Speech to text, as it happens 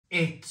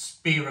It's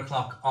beer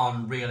o'clock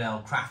on Real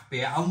Ale Craft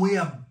Beer, and we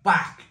are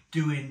back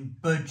doing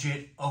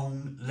budget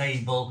own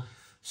label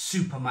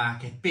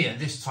supermarket beer.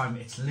 This time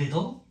it's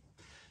Lidl.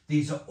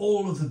 These are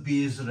all of the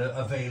beers that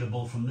are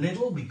available from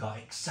Lidl. We got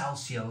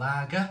Excelsior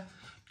Lager,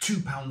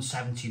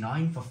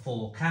 £2.79 for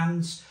 4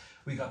 cans.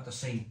 We got the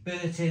St.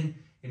 Bertin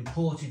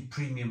imported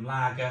premium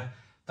lager.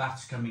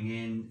 That's coming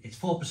in, it's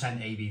 4%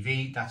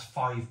 ABV. That's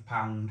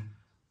 £5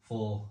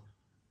 for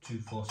 2,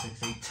 4,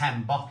 6, 8,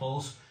 10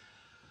 bottles.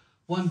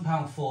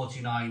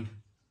 £1.49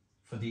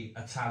 for the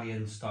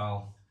Italian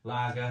style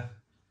lager.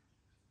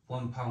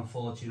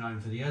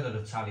 £1.49 for the other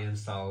Italian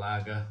style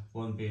lager.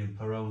 One being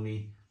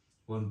Peroni,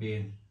 one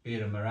being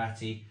Birra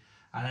Moretti.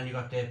 And then you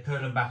got the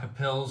Perlenbacher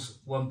Pils,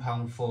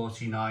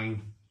 £1.49.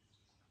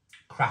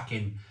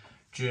 Cracking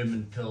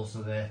German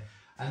Pilsner there.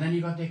 And then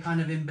you got the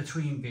kind of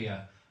in-between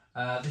beer.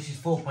 This is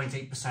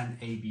 4.8%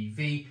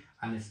 ABV,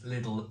 and it's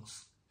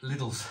Lidl's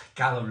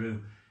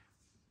Galereux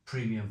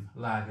premium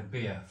lager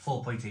beer,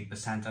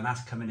 4.8%, and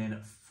that's coming in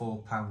at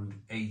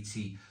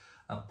 £4.80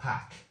 a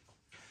pack.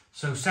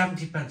 So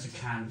 70p a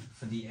can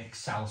for the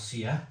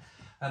Excelsior.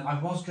 I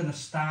was going to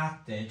start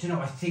there. Do you know,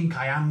 I think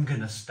I am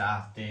going to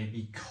start there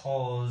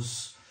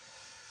because,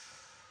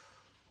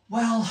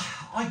 well,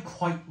 I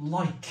quite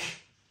like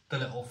the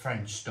little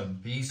French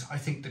Stumpies. I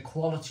think the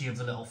quality of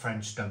the little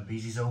French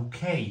Stumpies is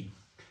okay.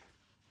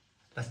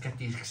 Let's get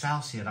the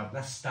Excelsior out.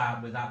 Let's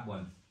start with that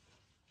one.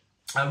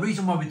 The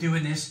reason why we're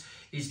doing this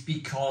is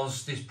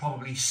because there's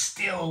probably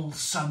still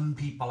some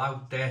people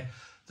out there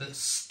that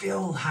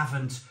still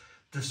haven't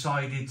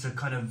decided to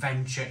kind of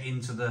venture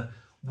into the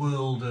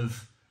world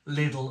of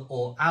Lidl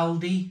or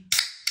Aldi.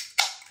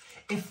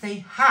 If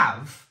they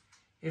have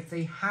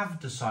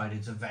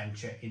decided to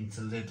venture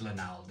into Lidl and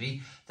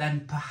Aldi,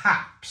 then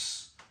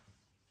perhaps,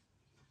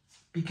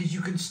 because you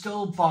can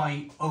still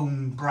buy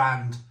own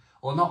brand,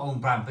 or not own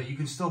brand, but you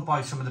can still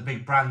buy some of the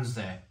big brands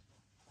there.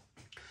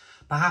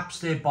 Perhaps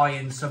they're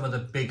buying some of the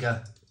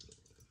bigger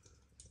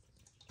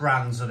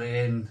brands that are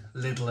in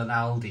Lidl and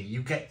Aldi.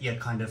 You get your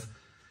kind of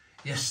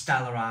your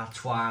Stella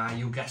Artois,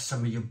 you'll get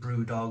some of your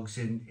Brewdogs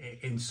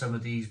in some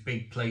of these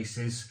big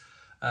places.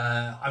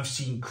 I've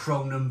seen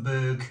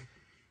Kronenberg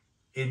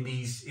in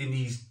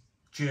these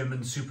German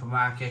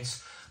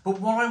supermarkets. But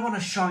what I want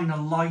to shine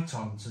a light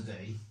on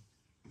today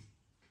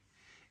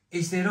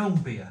is their own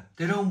beer,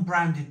 their own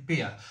branded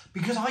beer.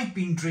 Because I've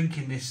been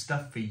drinking this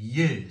stuff for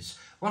years.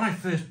 When I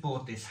first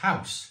bought this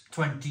house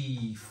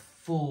 23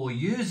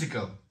 years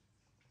ago,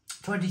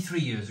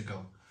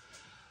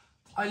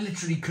 I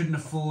literally couldn't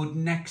afford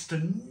next to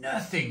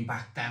nothing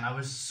back then. I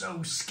was so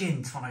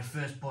skint when I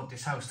first bought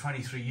this house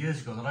 23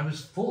 years ago that I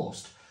was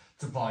forced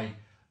to buy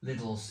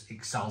Lidl's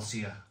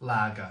Excelsior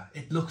Lager.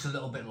 It looks a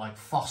little bit like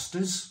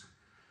Foster's.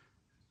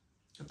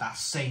 That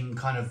same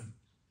kind of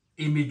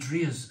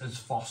imagery as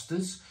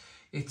Foster's.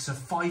 It's a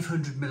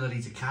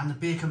 500ml can. The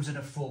beer comes in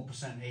at 4%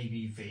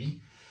 ABV.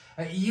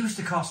 It used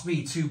to cost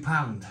me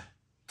 £2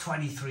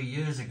 23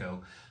 years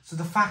ago. So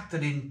the fact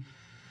that in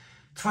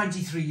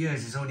 23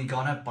 years it's only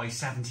gone up by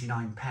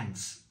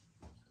 79p,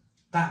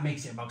 that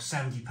makes it about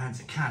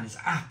 70p a can. It's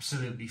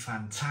absolutely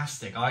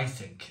fantastic, I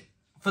think.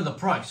 For the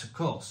price, of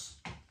course.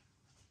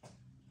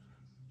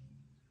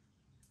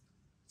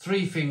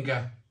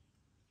 3-finger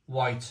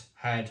white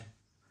head.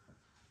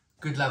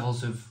 Good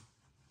levels of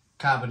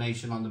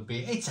carbonation on the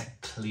beer. It's a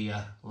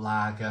clear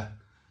lager.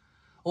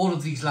 All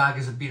of these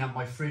lagers have been at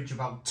my fridge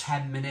about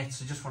 10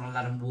 minutes. I just want to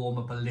let them warm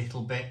up a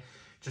little bit,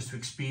 just to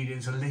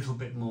experience a little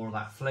bit more of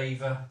that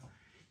flavour.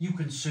 You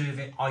can serve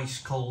it ice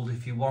cold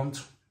if you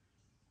want.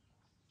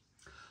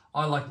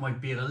 I like my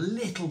beer a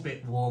little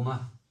bit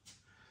warmer.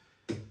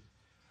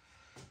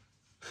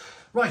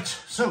 Right,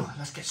 so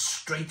let's get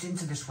straight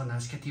into this one.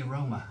 Let's get the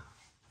aroma.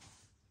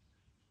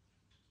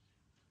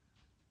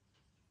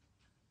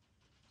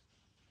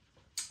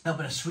 A little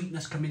bit of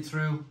sweetness coming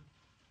through.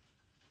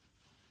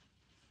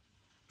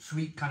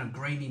 Sweet kind of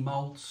grainy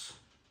malts.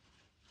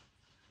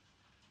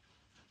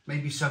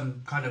 Maybe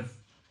some kind of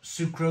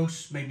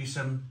sucrose, maybe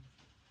some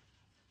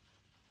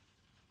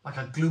like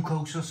a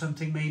glucose or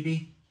something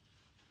maybe.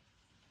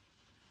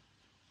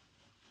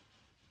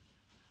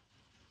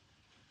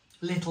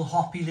 Little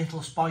hoppy,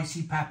 little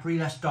spicy, peppery.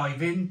 Let's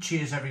dive in.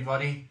 Cheers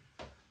everybody.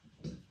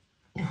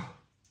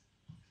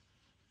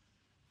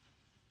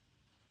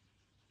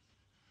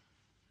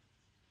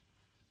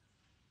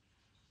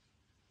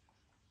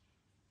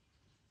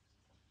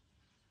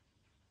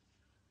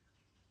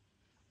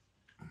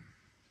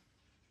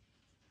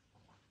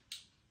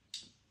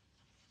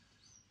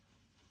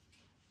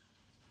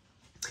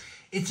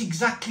 It's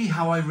exactly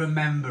how I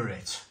remember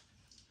it.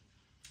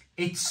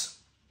 It's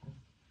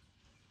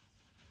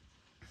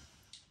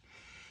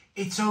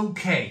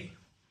okay.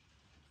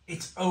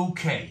 It's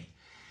okay.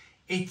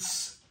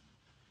 It's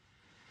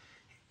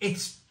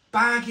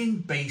bargain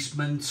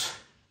basement.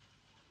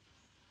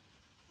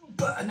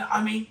 But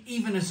I mean,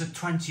 even as a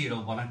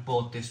 20-year-old when I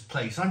bought this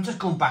place, I'm just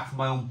going back from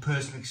my own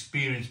personal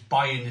experience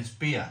buying this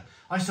beer.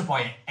 I used to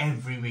buy it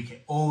every week.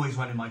 It always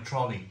went in my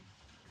trolley.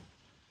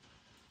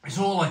 It's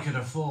all I could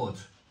afford.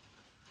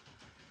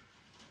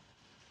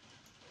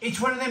 it's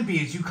one of them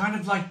beers you kind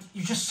of like,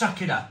 you just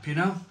suck it up, you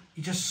know?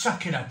 You just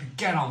suck it up, you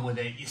get on with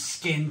it, you're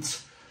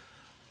skint.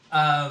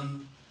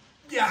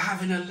 Yeah,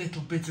 having a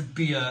little bit of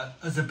beer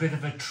as a bit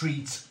of a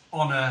treat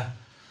on a...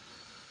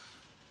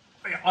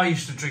 I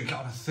used to drink it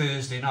on a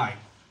Thursday night.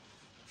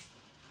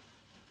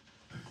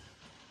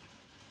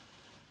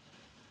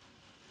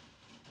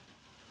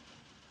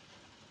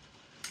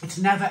 It's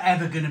never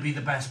ever going to be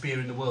the best beer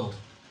in the world.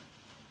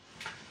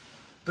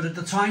 But at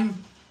the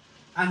time,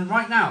 and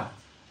right now,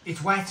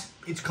 it's wet,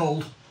 it's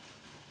cold,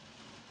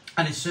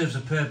 and it serves a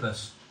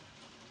purpose.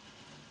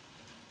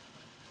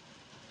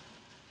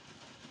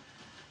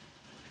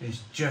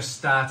 It's just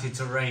started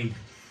to rain.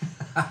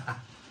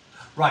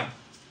 Right,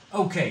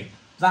 okay,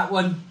 that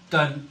one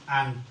done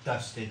and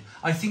dusted.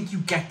 I think you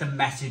get the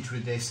message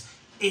with this.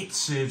 It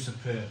serves a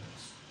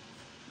purpose.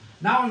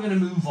 Now I'm going to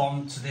move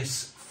on to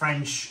this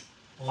French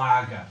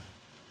lager.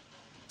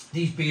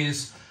 These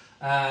beers,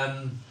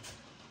 now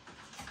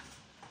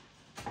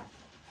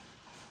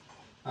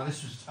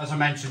this was, as I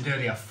mentioned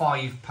earlier,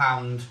 £5.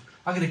 I'm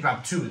going to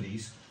grab 2 of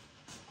these.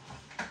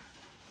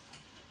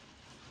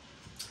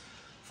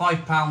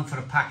 £5 for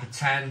a pack of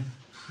 10.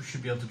 We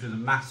should be able to do the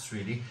maths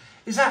really.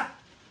 Is that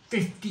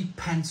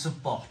 50p a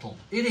bottle?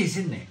 It is,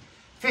 isn't it?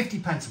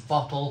 50p a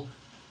bottle,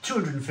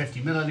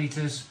 250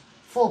 millilitres,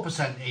 4%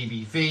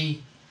 ABV.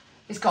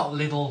 It's got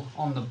Lidl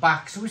on the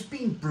back, so it's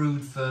been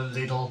brewed for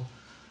Lidl,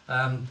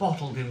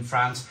 bottled in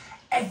France.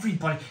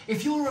 Everybody,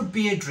 if you're a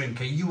beer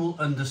drinker, you will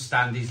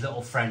understand these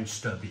little French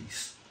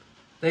stubbies.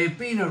 They've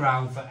been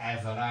around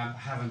forever,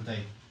 haven't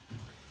they?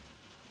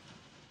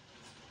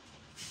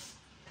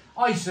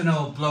 I used to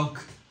know a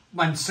bloke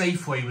when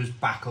Safeway was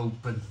back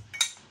open.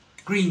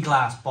 Green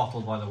glass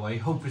bottle, by the way.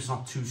 Hope it's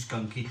not too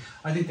skunky.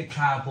 I think the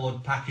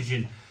cardboard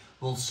packaging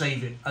will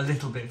save it a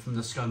little bit from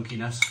the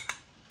skunkiness.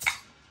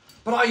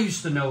 But I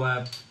used to know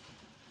a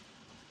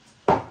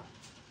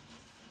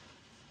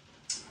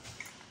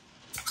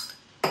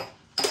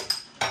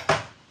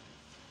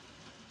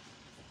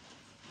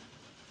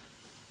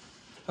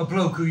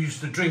bloke who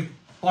used to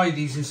buy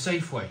these in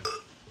Safeway.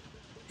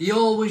 He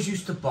always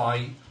used to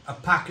buy a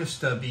pack of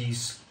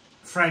stubbies,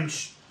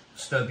 French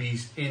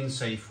stubbies, in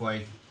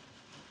Safeway.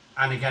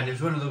 And again, it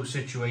was one of those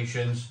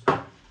situations,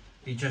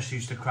 he just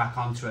used to crack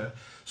onto it.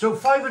 So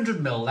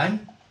 500ml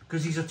then,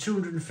 because these are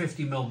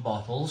 250ml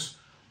bottles,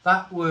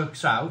 that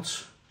works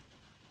out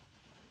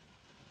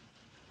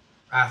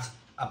at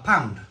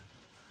 £1.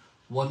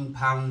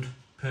 £1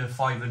 per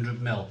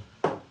 500ml,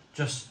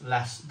 just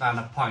less than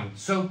a pint.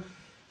 So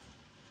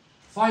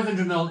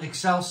 500ml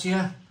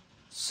Excelsior,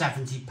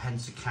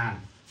 70p a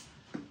can.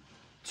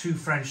 2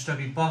 French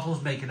stubby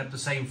bottles making up the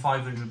same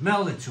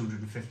 500ml, they're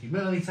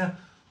 250ml,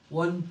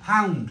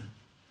 £1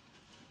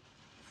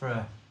 for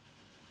a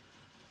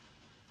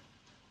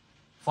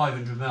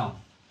 500ml.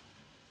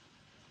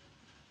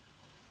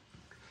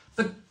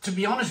 But to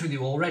be honest with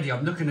you, already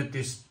I'm looking at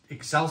this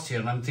Excelsior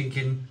and I'm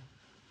thinking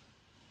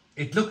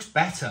it looks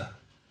better.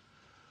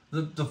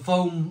 The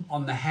foam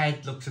on the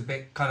head looks a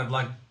bit kind of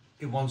like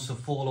it wants to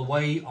fall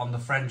away on the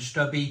French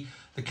stubby.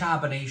 The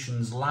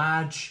carbonation's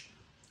large.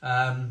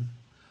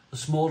 The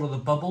smaller the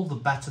bubble, the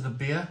better the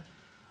beer.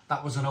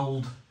 That was an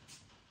old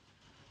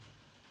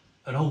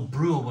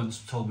brewer once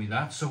told me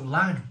that. So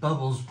large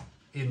bubbles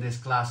in this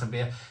glass of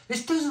beer.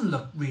 This doesn't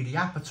look really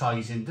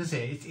appetizing, does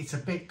it? It's a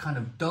bit kind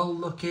of dull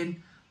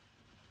looking.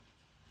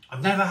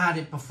 I've never had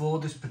it before,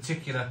 this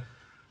particular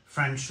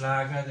French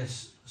lager,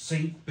 this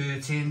St.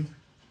 Bertin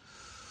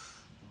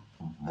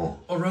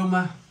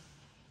aroma.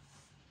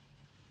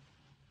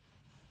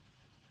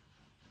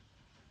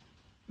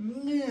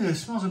 Yeah, it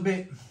smells a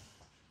bit...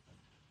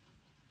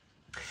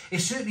 It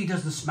certainly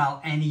doesn't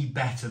smell any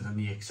better than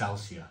the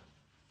Excelsior.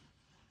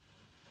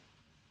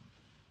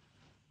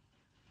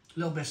 A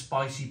little bit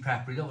spicy,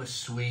 peppery, a little bit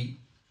sweet.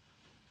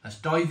 Let's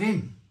dive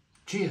in.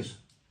 Cheers.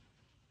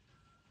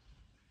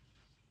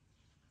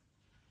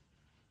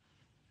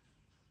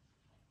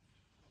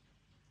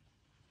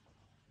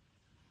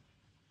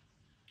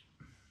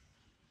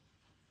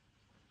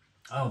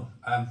 Oh.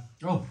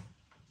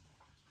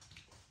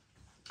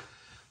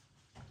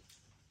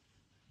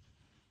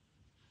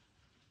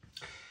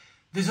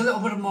 There's a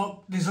little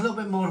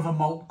bit more of a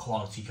malt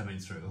quality coming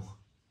through.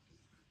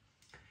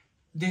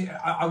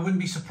 I wouldn't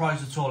be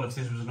surprised at all if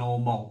this was an all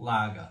malt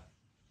lager,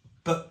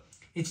 but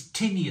it's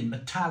tinny and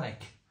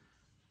metallic.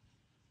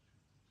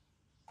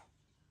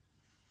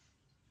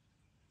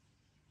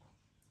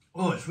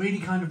 Oh, it's really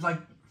kind of like,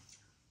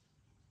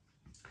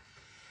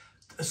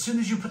 as soon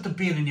as you put the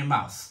beer in your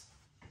mouth,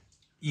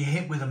 you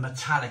hit with a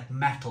metallic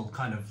metal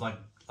kind of like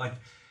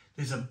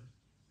there's a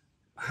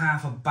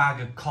half a bag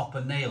of copper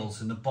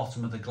nails in the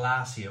bottom of the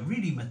glass here.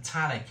 Really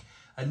metallic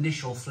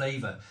initial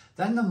flavour.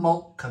 Then the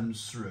malt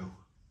comes through.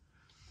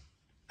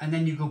 And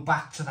then you go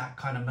back to that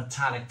kind of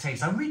metallic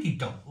taste. I really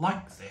don't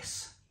like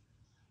this.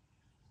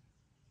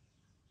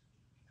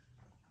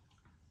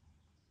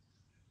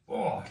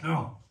 Oh,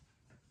 no.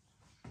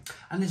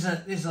 And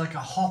there's like a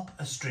hop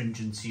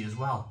astringency as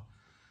well.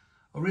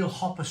 A real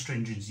hop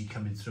astringency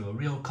coming through. A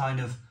real kind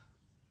of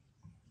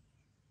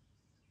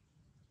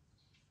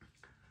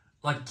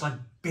like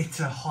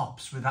bitter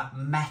hops with that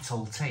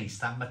metal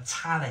taste, that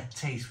metallic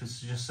taste with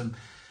just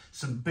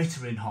some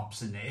bittering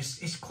hops in there.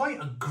 It's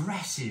quite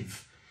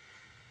aggressive.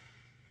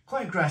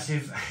 Quite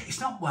aggressive. It's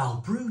not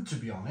well brewed, to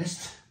be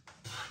honest.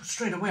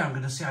 Straight away, I'm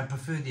going to say I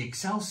prefer the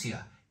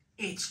Excelsior.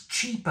 It's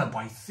cheaper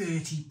by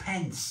 30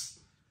 pence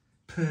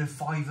per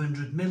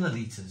 500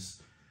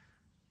 millilitres.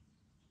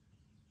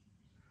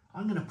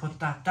 I'm going to put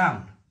that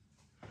down.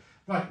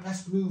 Right,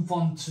 let's move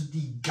on to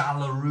the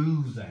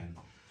Galereux then.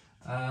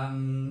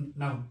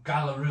 Now,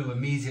 Galereux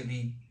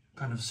immediately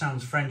kind of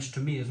sounds French to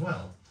me as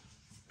well.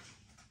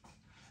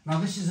 Now,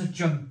 this is a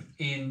jump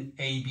in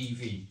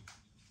ABV.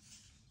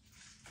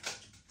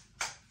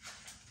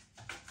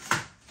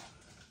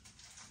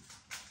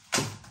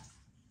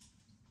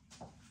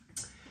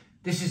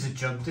 This is a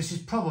jump. This is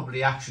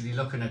probably, actually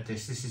looking at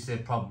this, this is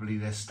probably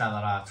the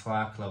Stella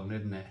Artois clone,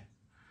 isn't it?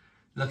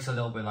 Looks a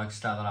little bit like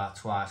Stella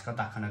Artois. It's got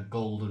that kind of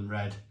golden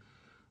red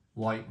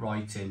white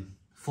writing.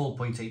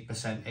 4.8%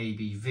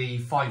 ABV,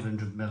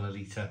 500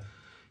 milliliter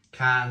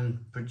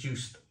can,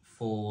 produced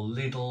for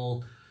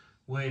Lidl.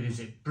 Where is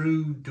it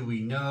brewed? Do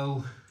we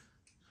know?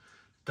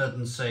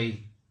 Doesn't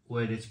say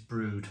where it's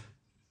brewed.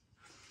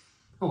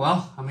 Oh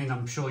well, I mean,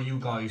 I'm sure you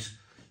guys,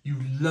 you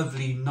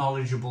lovely,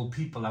 knowledgeable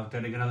people out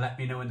there are going to let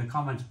me know in the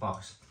comments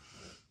box.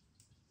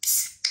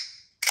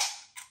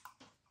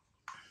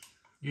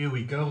 Here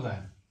we go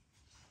then.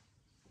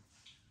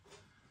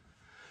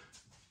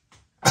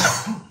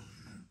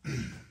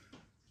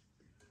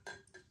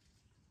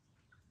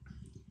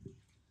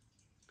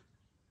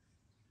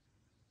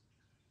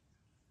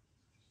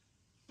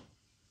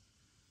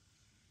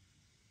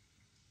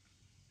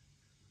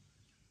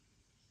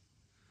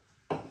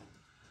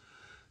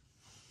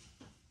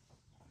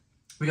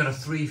 We got a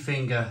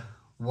 3-finger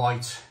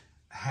white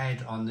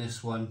head on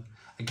this one.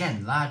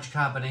 Again, large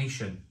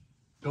carbonation.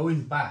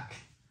 Going back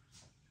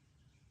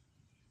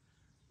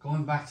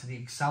to the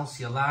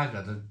Excelsior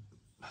lager,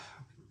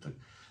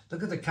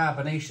 look at the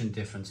carbonation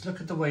difference.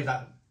 Look at the way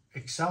that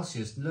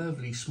Excelsior's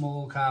lovely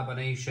small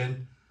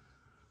carbonation.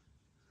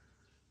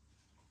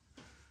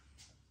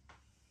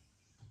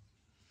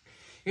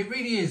 It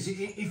really is.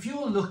 If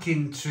you're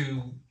looking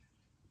to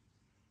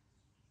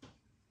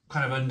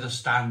kind of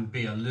understand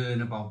beer,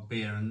 learn about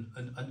beer, and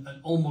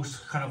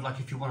almost kind of like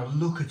if you want to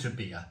look at a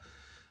beer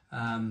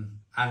and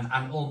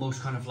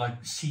almost kind of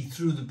like see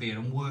through the beer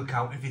and work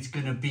out if it's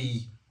going to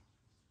be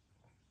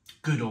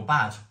good or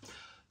bad,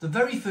 the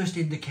very first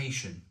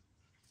indication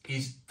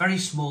is very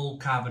small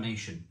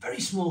carbonation. Very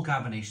small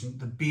carbonation,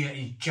 the beer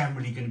is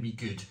generally going to be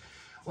good.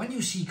 When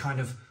you see kind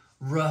of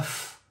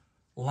rough,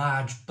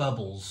 large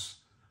bubbles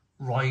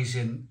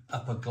rising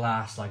up a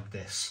glass like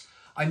this,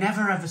 I've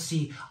never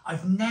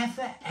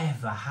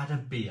ever had a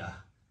beer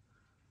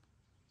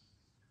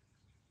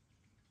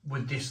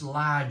with this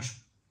large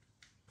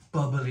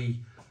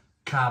bubbly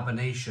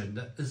carbonation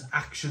that has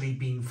actually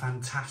been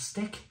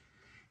fantastic.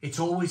 It's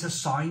always a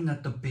sign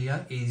that the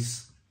beer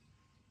is,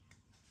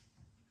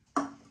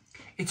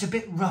 it's a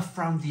bit rough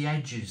around the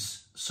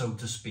edges, so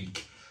to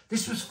speak.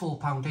 This was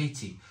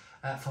 £4.80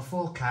 for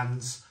 4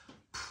 cans,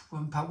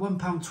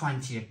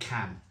 £1.20 a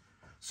can.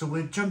 So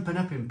we're jumping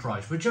up in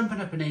price. We're jumping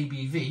up in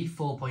ABV,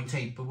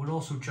 4.8, but we're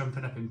also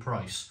jumping up in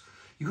price.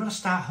 You've got to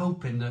start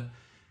hoping that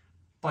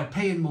by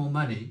paying more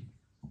money,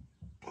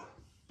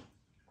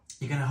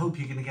 you're going to hope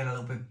you're going to get a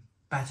little bit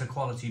better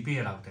quality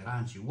beer out there,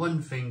 aren't you?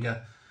 1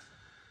 finger,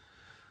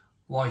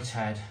 white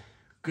head,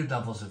 good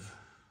levels of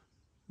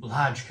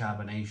large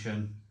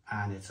carbonation,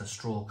 and it's a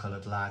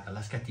straw-coloured lager.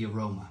 Let's get the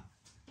aroma.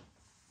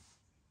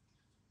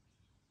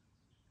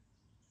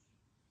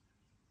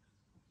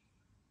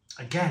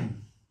 Again,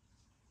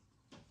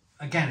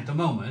 at the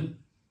moment,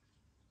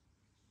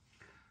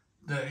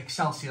 the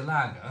Excelsior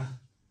lager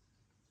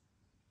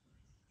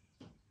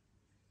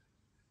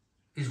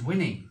is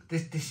winning.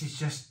 This is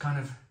just kind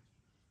of,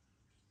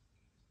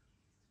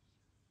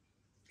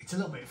 it's a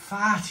little bit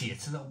farty,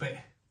 it's a little bit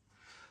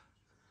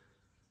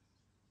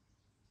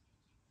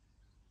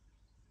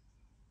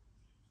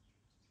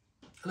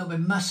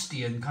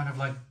musty and kind of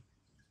like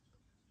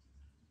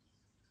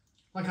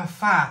a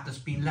fart that's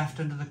been left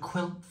under the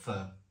quilt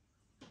for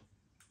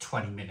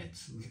 20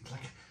 minutes,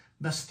 like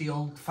musty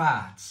old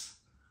farts.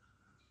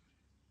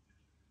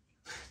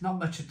 Not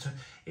much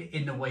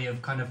in the way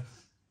of kind of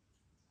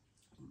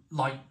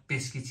light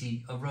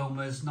biscuity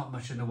aromas, not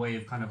much in the way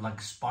of kind of like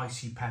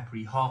spicy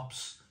peppery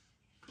hops.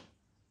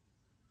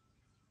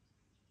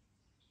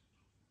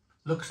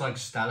 Looks like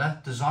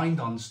Stella, designed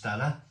on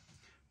Stella,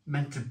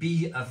 meant to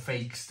be a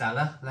fake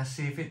Stella. Let's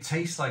see if it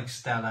tastes like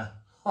Stella.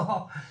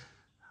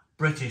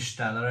 British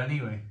Stella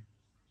anyway.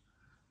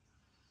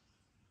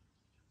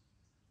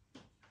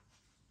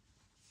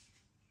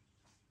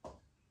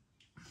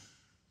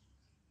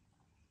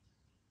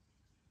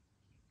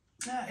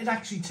 It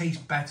actually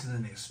tastes better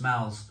than it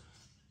smells.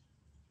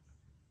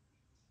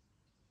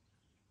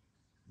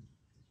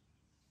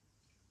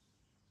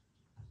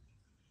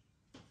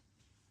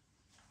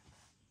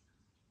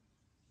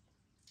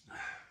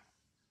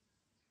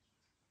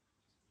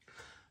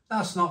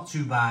 That's not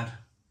too bad.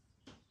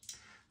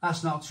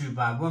 That's not too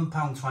bad.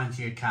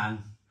 £1.20 a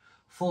can,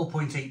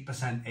 4.8%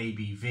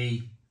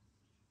 ABV.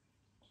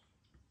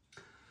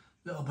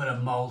 Little bit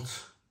of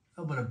malt,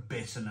 a little bit of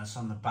bitterness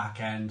on the back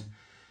end.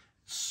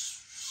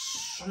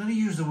 I'm going to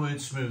use the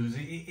word smooth.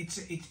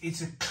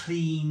 It's a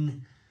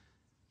clean,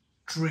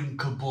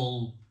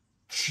 drinkable,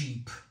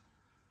 cheap,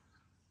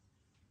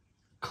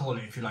 call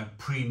it if you like,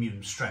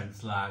 premium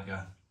strength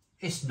lager.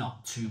 It's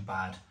not too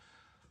bad.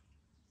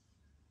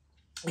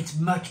 It's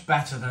much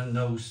better than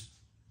those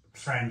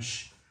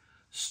French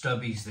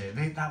stubbies there.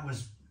 That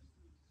was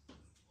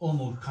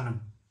almost kind of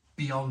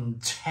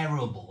beyond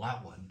terrible,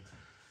 that one.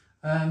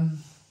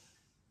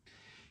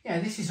 Yeah,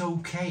 this is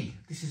okay.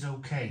 This is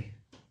okay.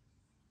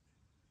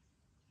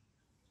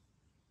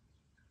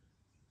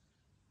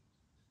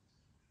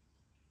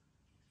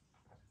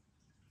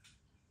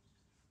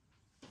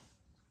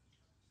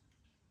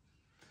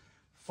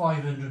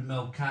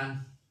 £500ml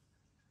can,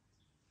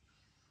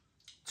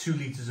 2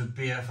 litres of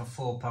beer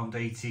for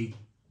 £4.80.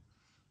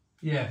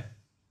 Yeah,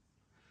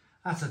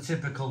 that's a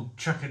typical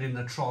chuck it in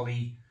the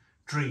trolley,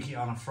 drink it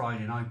on a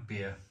Friday night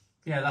beer.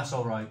 Yeah, that's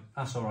all right.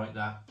 That's all right,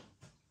 that.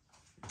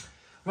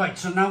 Right,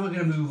 so now we're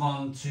going to move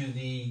on to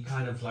the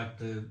kind of like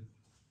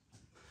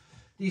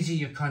these are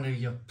your kind of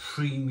your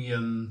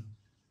premium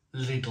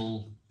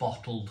Lidl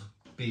bottled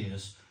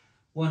beers.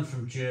 One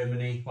from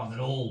Germany.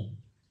 Well,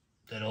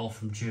 they're all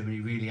from Germany,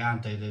 really,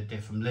 aren't they?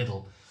 They're from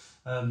Lidl.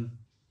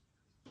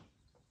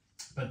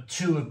 But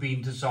 2 have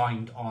been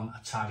designed on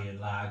Italian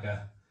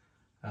lager,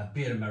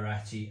 Birra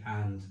Moretti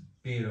and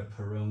Birra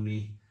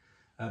Peroni.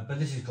 But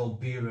this is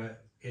called Birra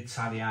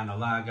Italiana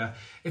lager.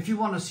 If you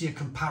want to see a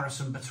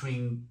comparison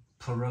between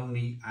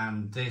Peroni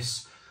and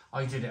this,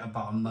 I did it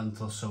about a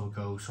month or so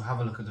ago, so have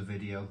a look at the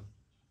video.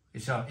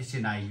 It's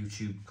in our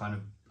YouTube kind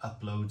of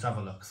uploads, have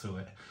a look through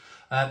it.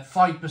 5%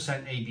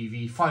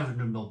 ABV,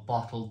 500ml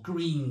bottle,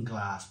 green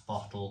glass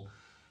bottle,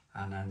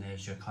 and then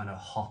there's your kind of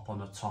hop on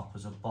the top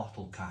as a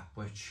bottle cap,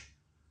 which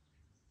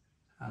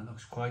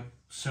looks quite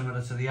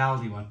similar to the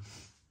Aldi one.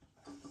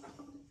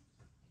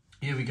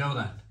 Here we go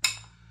then.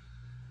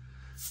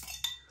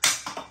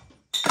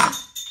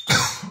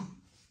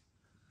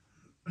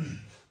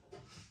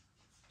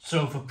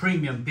 So for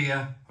premium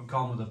beer, I've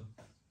gone with a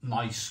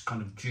nice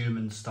kind of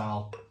German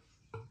style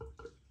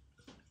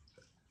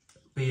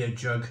beer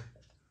jug.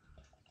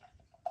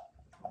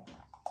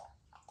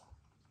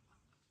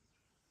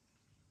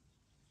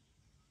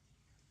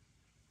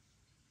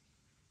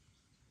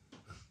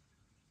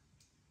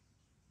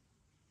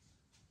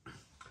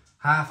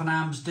 Half an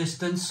arm's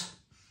distance,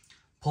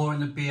 pouring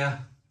the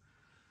beer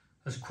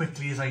as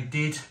quickly as I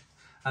did,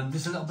 and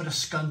there's a little bit of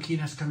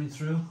skunkiness coming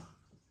through.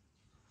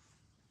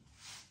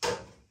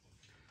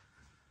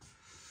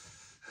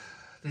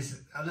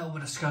 There's a little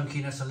bit of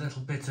skunkiness, a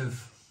little bit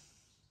of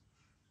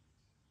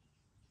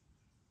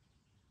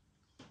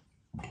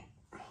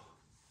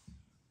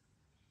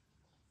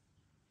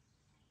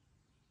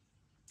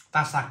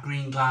that's that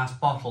green glass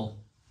bottle.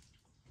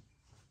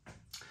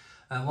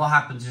 And what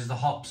happens is the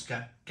hops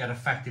get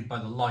affected by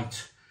the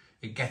light.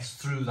 It gets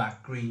through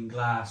that green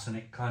glass, and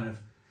it kind of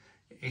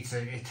it's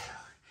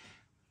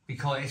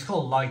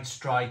called light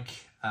strike.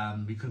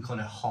 We can call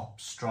it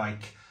hop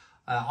strike.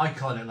 I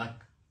call it like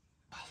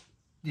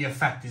the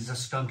effect is a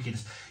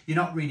skunkiness. You're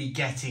not really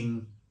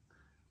getting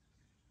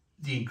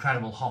the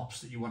incredible hops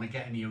that you want to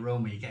get in the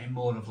aroma. You're getting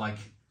more of, like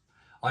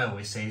I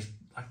always say, it's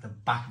like the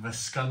back of a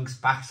skunk's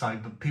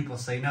backside, but people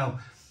say no,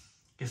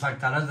 it's like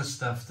that other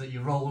stuff that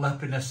you roll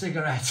up in a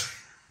cigarette.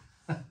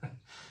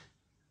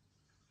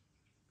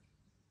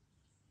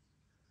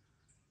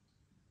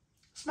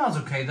 Smells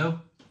okay though.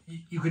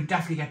 You can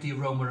definitely get the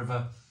aroma of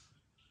a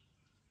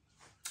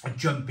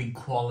jumping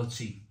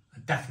quality, a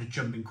definite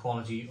jumping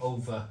quality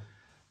over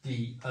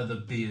the other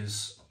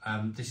beers.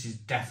 This is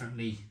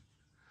definitely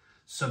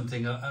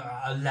something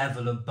a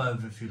level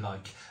above, if you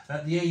like.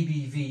 The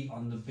ABV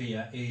on the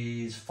beer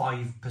is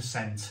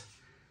 5%.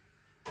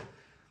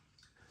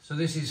 So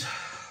this is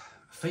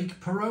fake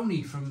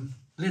Peroni from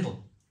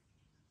Lidl.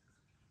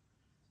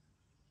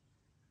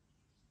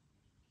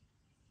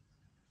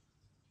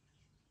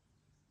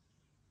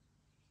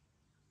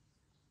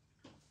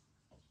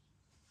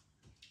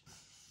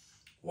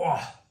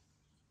 Whoa,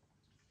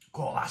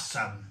 God, that's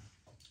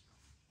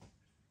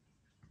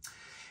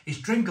it's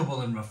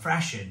drinkable and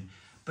refreshing,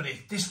 but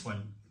this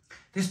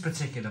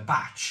particular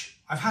batch,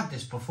 I've had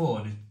this before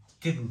and it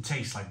didn't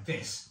taste like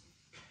this.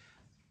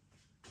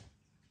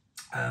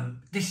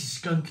 This is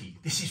skunky.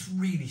 This is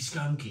really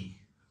skunky.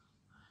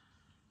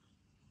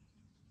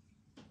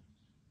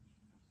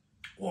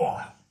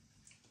 Whoa,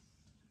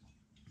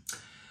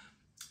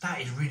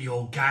 that is really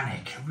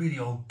organic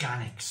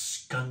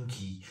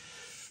skunky.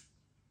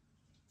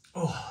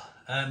 Oh,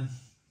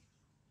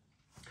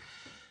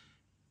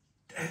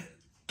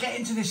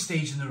 getting to this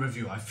stage in the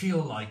review, I feel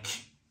like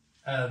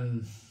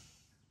I've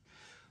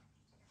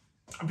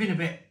been a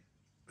bit,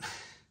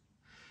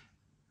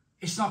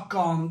 it's not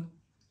gone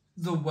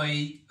the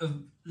way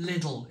of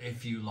Lidl,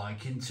 if you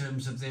like, in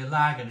terms of their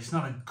lager. It's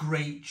not a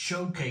great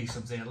showcase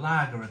of their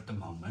lager at the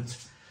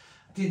moment.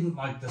 Didn't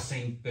like the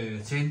St.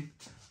 Bertin.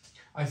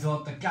 I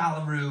thought the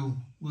Galereux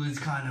was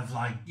kind of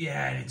like,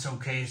 yeah, it's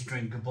okay, it's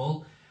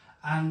drinkable.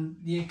 And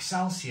the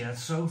Excelsior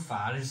so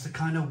far is the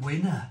kind of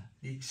winner.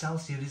 The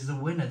Excelsior is the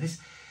winner.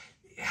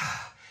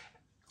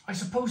 I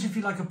suppose if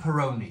you like a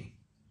Peroni,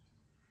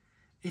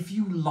 if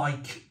you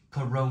like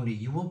Peroni,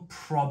 you will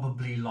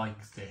probably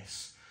like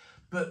this.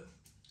 But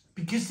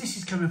because this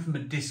is coming from a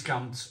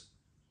discount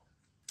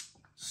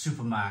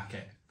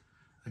supermarket,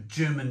 a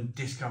German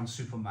discount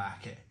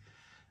supermarket,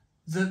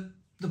 the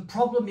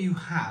problem you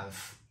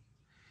have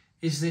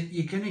is that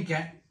you're going to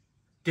get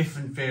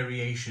different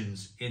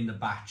variations in the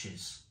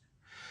batches.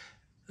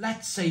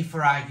 Let's say,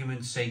 for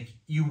argument's sake,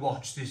 you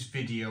watch this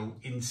video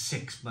in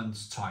 6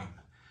 months' time.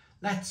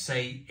 Let's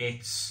say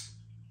it's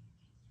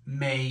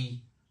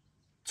May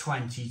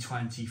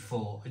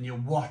 2024 and you're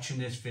watching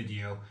this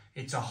video,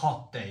 it's a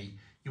hot day,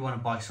 you want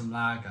to buy some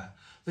lager.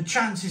 The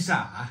chances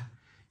are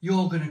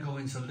you're going to go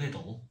into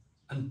Lidl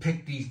and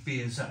pick these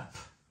beers up.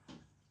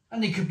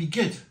 And they could be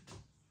good.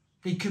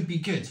 They could be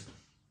good.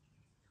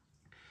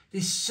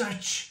 There's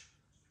such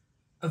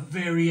a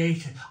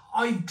variation.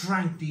 I've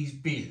drank these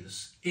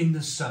beers in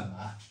the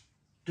summer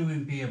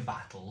doing beer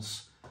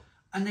battles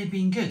and they've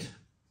been good.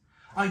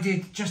 I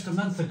did just a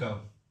month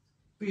ago,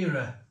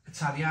 Birra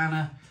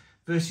Italiana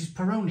versus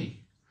Peroni.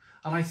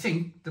 And I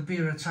think the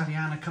Birra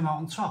Italiana come out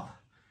on top.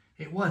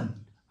 It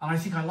won. And I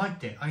think I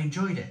liked it. I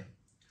enjoyed it.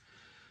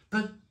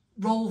 But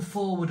roll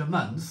forward a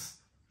month,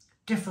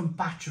 different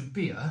batch of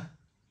beer,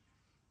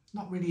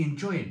 not really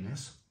enjoying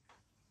this.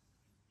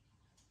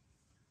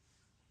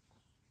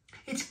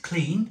 It's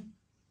clean,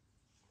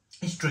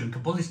 it's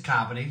drinkable, it's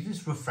carbonated,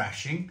 it's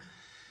refreshing,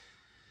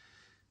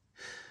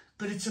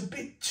 but it's a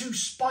bit too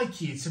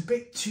spiky. It's a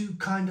bit too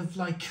kind of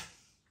like,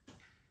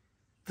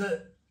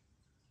 the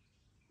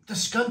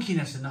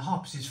skunkiness in the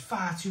hops is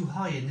far too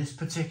high in this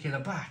particular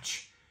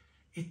batch.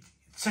 It's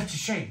such a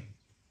shame.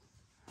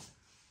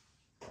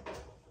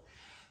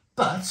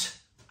 But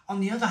on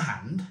the other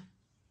hand,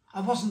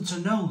 I wasn't to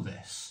know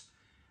this.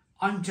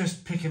 I'm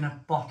just picking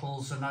up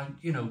bottles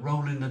and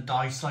rolling the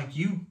dice like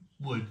you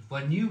would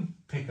when you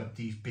pick up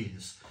these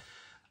beers,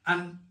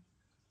 and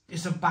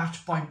it's a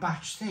batch by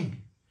batch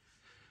thing.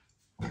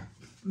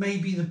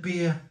 Maybe the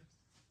beer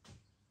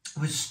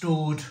was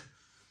stored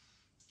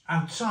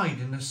outside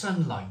in the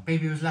sunlight.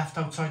 Maybe it was left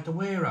outside the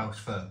warehouse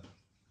for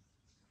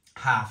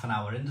half an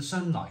hour in the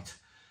sunlight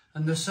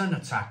and the sun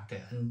attacked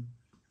it and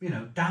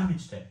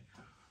damaged it.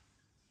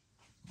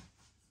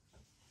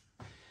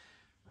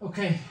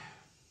 Okay,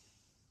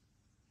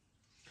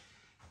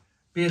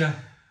 Birra,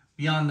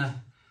 Bionda,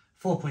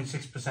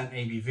 4.6%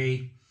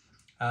 ABV.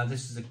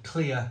 This is a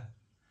clear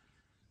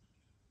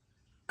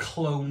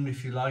clone,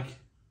 if you like,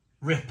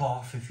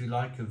 rip-off, if you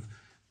like, of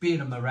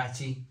Birra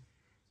Moretti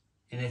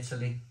in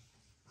Italy.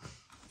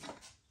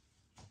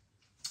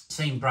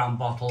 Same brown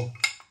bottle.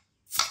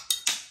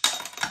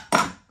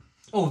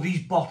 Oh,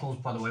 these bottles,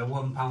 by the way, are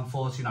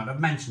 £1.49. I've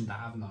mentioned that,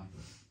 haven't I?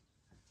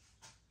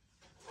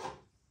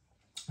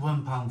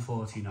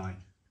 £1.49.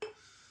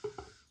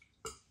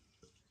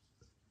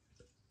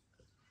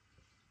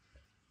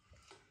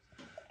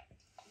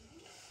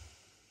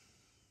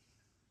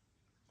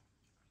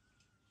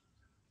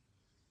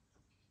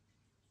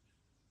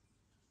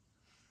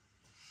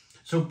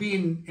 So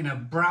being in a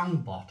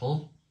brown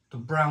bottle, the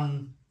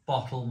brown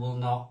bottle will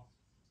not,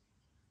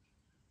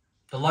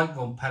 the light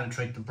won't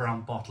penetrate the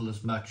brown bottle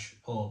as much,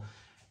 or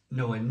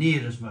nowhere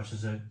near as much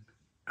as a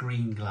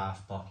green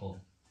glass bottle.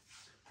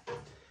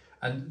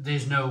 And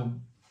there's no,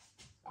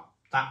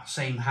 that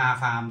same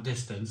half-arm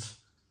distance,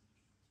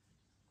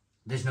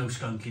 there's no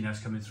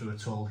skunkiness coming through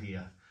at all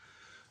here.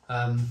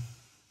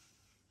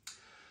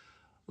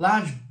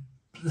 Large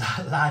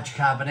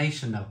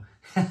carbonation though.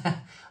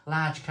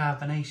 Large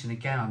carbonation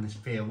again on this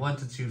beer. 1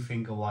 to 2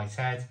 finger white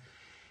head.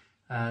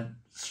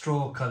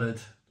 Straw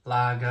coloured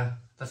lager.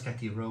 Let's get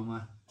the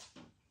aroma.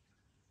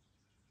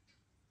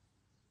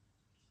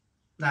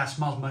 That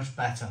smells much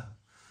better.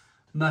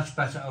 Much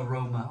better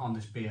aroma on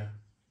this beer.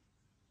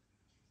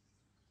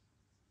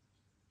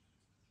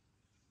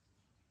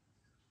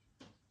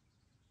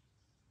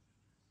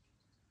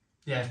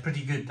 Yeah, it's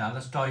pretty good now.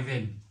 Let's dive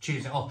in.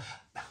 Cheers. Oh,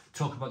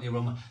 talk about the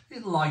aroma.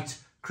 Light,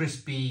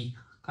 crispy,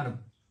 kind of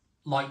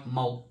light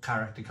malt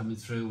character coming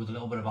through with a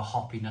little bit of a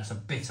hoppiness, a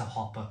bitter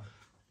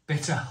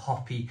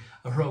hoppy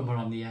aroma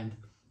on the end.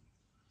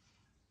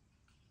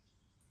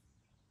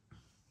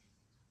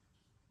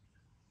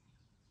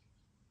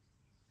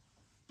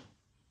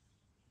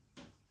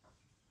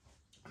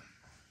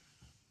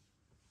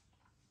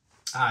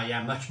 Ah,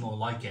 yeah, much more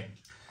like it.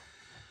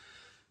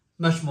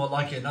 Much more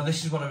like it. Now,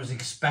 this is what I was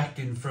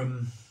expecting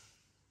from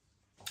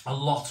a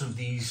lot of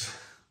these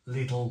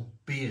Lidl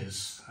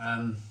beers.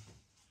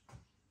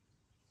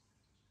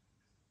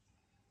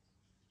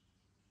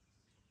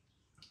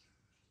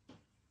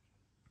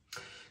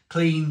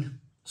 Clean,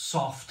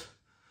 soft,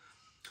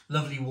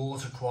 lovely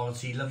water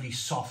quality, lovely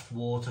soft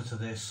water to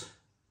this.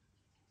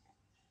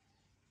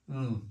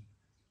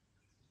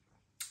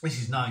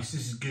 This is nice,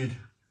 this is good.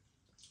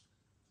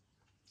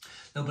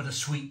 A little bit of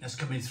sweetness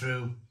coming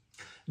through.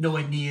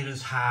 nowhere near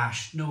as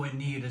harsh, nowhere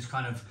near as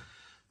kind of,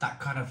 that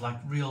kind of like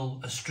real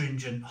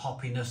astringent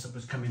hoppiness that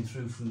was coming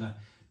through from the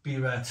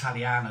Birra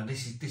Italiana.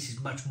 This is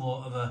much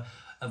more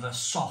of a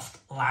soft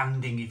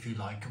landing, if you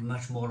like,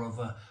 much more of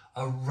a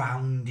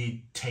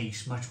rounded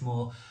taste, much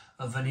more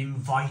of an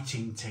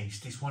inviting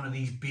taste. It's one of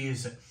these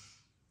beers that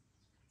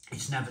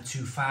it's never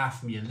too far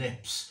from your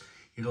lips.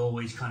 You're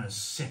always kind of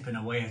sipping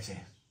away at it.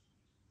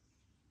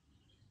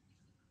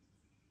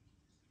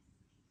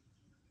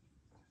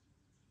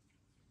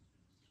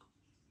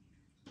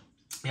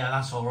 Yeah,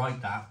 that's all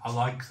right, that. I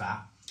like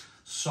that.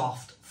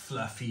 Soft,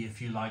 fluffy,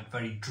 if you like,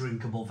 very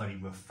drinkable, very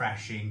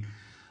refreshing.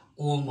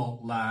 All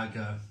malt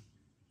lager,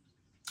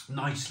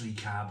 nicely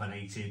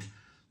carbonated,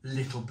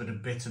 little bit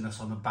of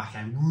bitterness on the back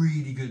end,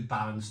 really good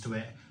balance to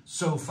it.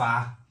 So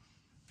far,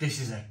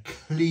 this is a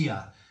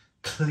clear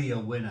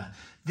winner.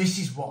 This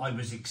is what I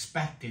was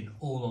expecting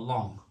all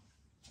along.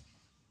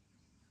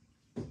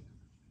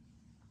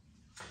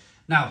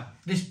 Now,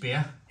 this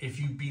beer, if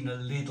you've been a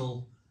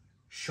Lidl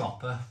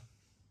shopper,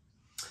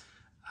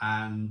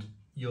 and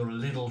you're a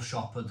Lidl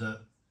shopper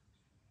that,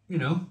 you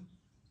know,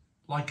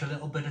 like a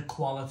little bit of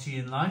quality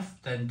in life,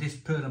 then this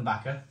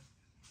Perlenbacher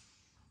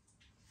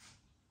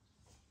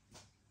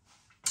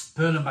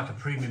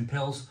Premium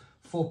Pils,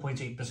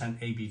 4.8%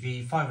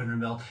 ABV,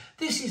 500ml.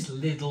 This is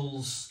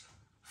Lidl's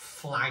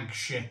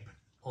flagship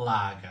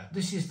lager.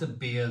 This is the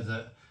beer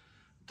that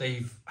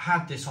they've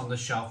had this on the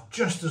shelf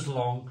just as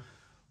long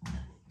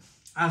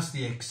as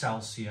the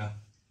Excelsior.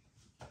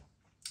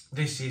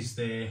 This is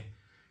their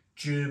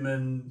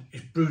German,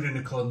 it's brewed in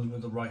accordance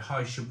with the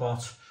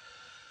Reinheitsgebot.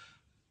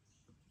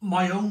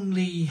 My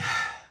only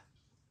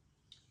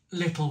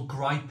little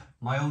gripe,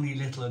 my only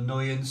little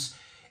annoyance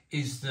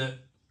is that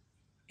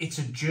it's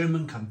a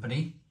German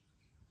company.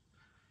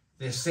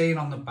 They're saying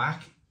on the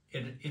back,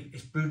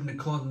 it's brewed in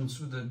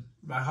accordance with the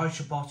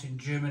Reinheitsgebot in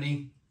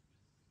Germany.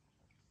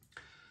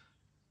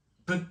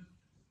 But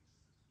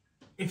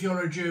if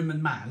you're a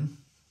German man,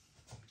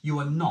 you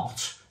are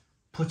not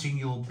putting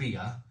your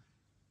beer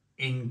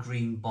in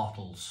green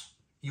bottles.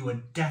 You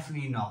are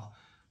definitely not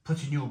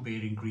putting your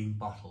beer in green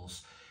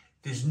bottles.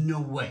 There's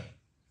no way.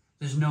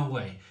 There's no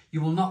way.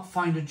 You will not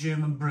find a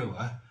German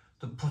brewer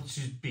that puts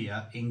his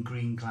beer in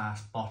green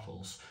glass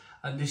bottles.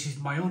 And this is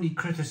my only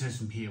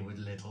criticism here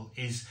with Lidl,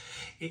 is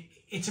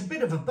it's a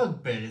bit of a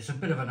bugbear, it's a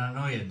bit of an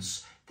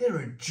annoyance. They're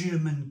a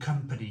German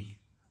company.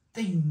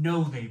 They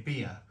know their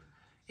beer.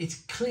 It's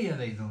clear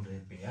they know their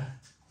beer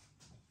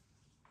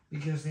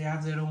because they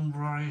have their own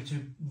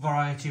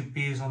variety of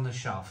beers on the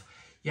shelf.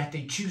 Yet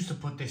they choose to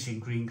put this in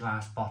green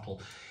glass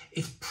bottle.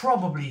 It's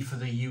probably for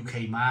the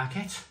UK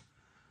market.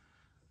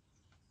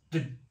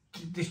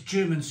 This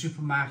German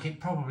supermarket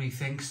probably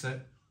thinks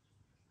that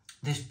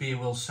this beer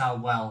will sell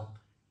well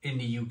in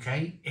the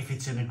UK if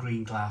it's in a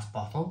green glass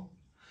bottle.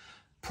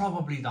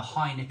 Probably the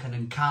Heineken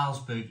and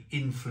Carlsberg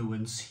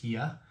influence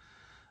here.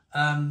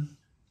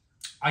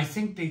 I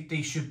think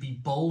they should be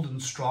bold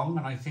and strong,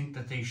 and I think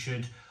that they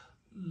should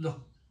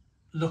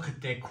look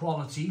at their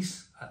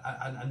qualities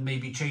and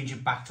maybe change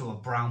it back to a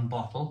brown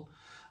bottle.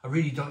 I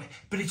really don't,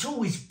 but it's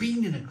always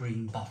been in a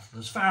green bottle.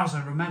 As far as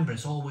I remember,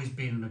 it's always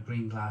been in a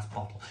green glass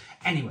bottle.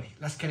 Anyway,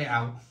 let's get it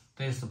out.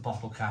 There's the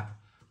bottle cap.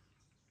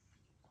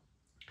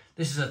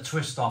 This is a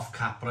twist off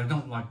cap, but I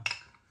don't like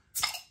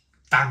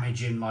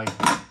damaging my,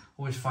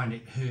 always find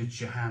it hurts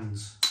your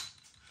hands.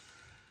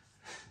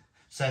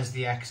 Says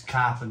the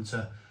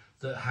ex-carpenter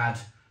that had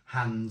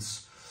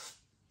hands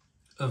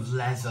of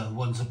leather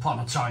once upon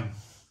a time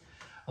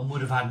and would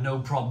have had no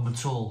problem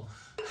at all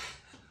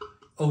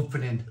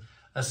opening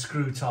a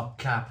screw top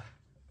cap.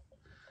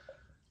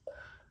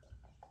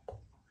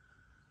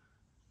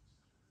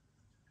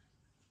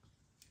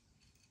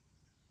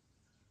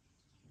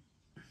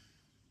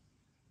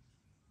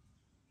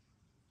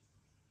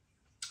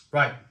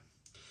 Right,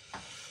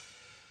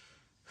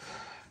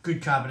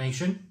 good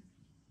carbonation.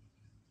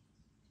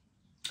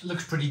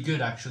 Looks pretty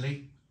good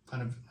actually,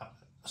 kind of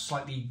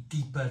slightly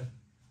deeper,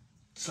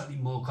 slightly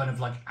more kind of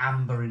like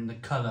amber in the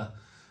colour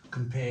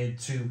compared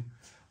to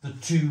the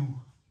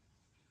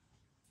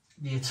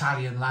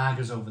Italian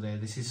lagers over there.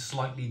 This is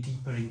slightly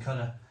deeper in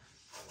colour.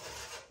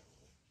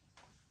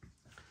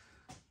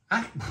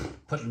 I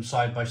put them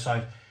side by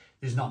side.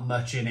 There's not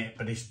much in it,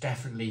 but it's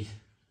definitely,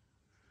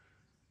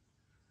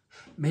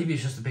 maybe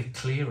it's just a bit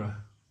clearer.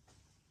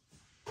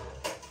 A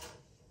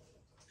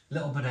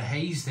little bit of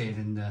haze there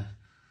in the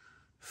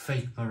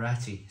fake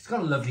Moretti. It's got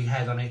a lovely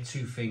head on it,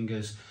 2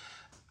 fingers,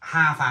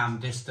 half arm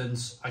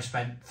distance. I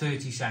spent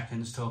 30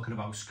 seconds talking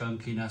about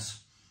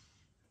skunkiness.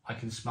 I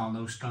can smell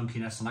no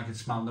skunkiness, and I can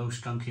smell no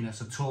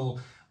skunkiness at all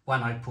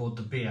when I poured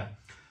the beer.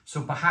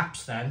 So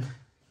perhaps then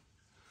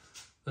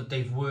that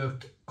they've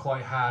worked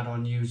quite hard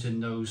on using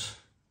those.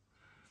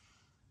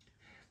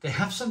 They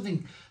have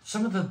something,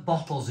 some of the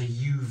bottles are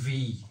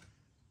UV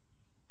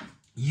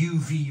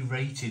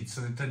rated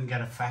so it doesn't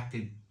get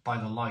affected by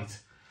the light.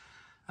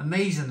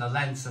 Amazing the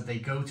lengths that they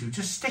go to.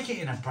 Just stick it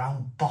in a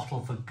brown bottle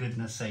for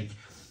goodness sake.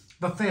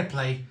 But fair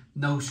play,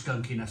 no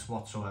skunkiness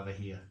whatsoever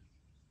here.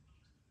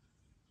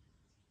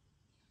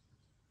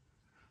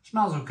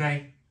 Smells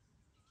okay.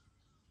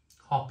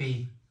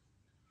 Hoppy.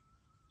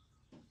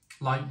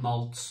 Light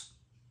malts.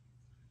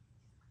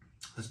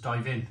 Let's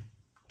dive in.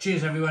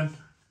 Cheers everyone.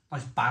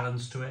 Nice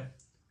balance to it.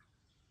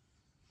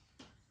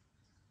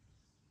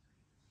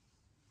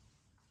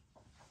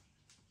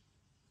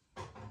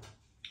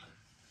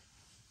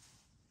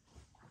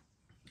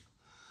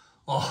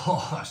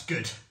 Oh, that's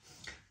good.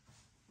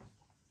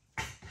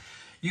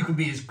 You can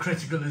be as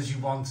critical as you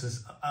want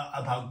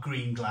about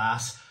green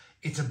glass.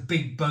 It's a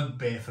big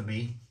bugbear for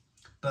me,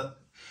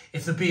 but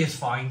if the beer's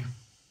fine,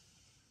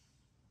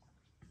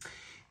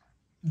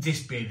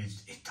 this beer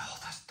is,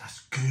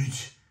 that's good.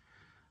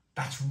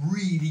 That's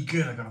really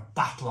good. I've got a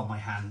battle on my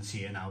hands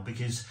here now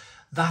because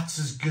that's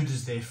as good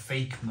as their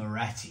fake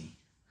Moretti.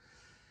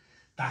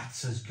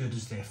 That's as good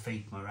as their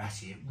fake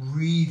Moretti. It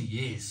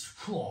really is.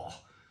 Whoa.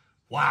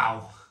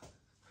 Wow.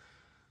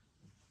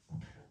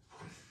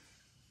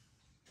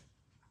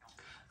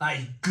 That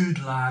is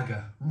good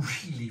lager.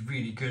 Really,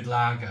 really good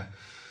lager.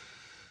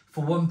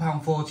 For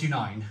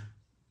 £1.49,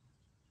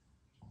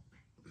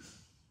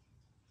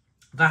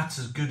 that's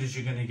as good as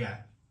you're going to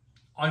get.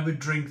 I would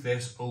drink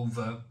this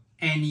over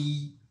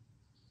any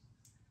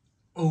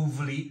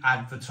overly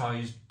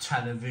advertised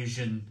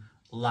television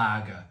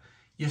lager.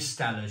 Your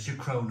Stellas, your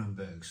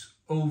Kronenbergs,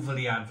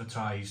 overly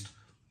advertised,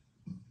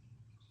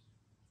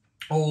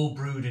 all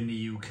brewed in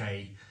the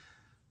UK,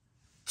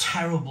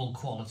 terrible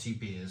quality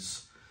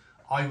beers.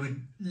 I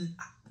would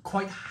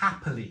quite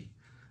happily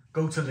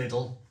go to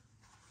Lidl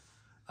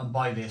and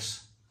buy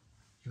this.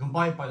 You can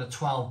buy it by the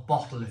 12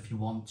 bottle if you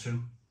want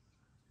to.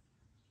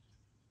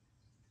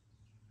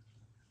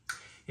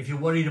 If you're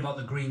worried about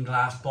the green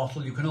glass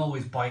bottle, you can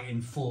always buy it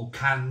in 4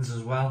 cans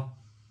as well.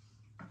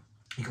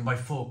 You can buy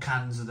 4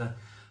 cans of the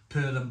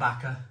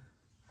Perlenbacher.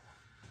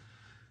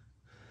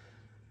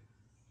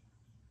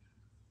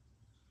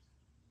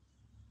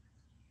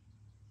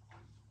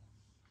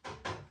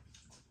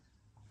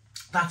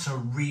 That's a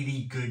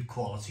really good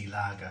quality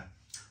lager.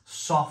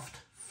 Soft,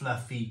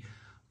 fluffy,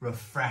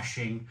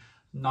 refreshing,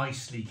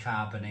 nicely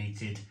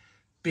carbonated,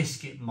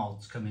 biscuit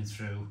malts coming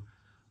through,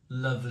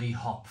 lovely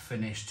hop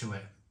finish to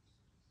it.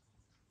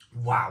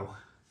 Wow.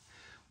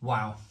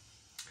 Wow.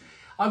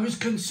 I was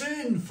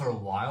concerned for a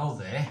while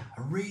there,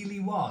 I really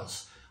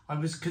was. I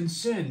was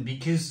concerned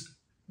because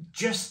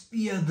just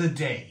the other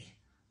day,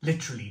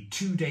 literally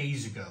 2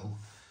 days ago,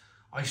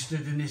 I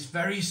stood in this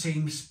very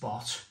same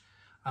spot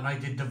and I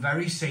did the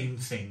very same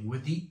thing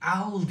with the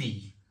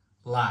Aldi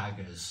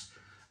lagers.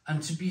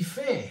 And to be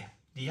fair,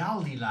 the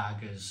Aldi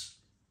lagers,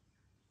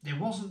 there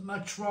wasn't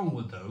much wrong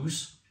with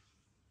those.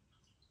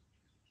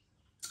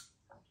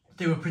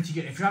 They were pretty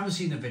good. If you haven't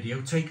seen the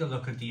video, take a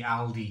look at the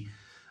Aldi's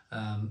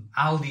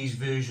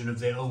version of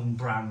their own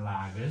brand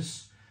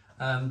lagers.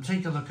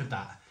 Take a look at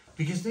that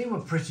because they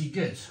were pretty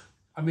good.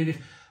 I mean,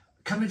 if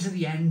coming to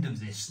the end of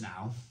this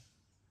now,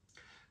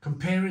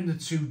 comparing the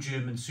 2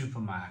 German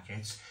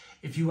supermarkets,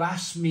 if you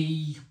ask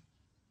me,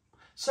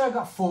 say I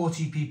got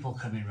 40 people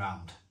coming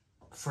round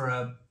for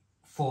a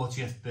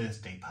 40th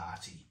birthday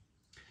party,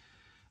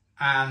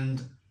 and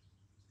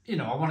you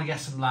know, I want to get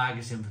some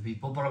lagers in for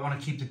people, but I want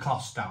to keep the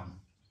cost down.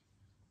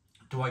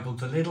 Do I go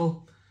to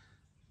Lidl?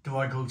 Do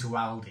I go to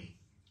Aldi?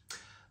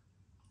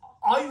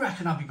 I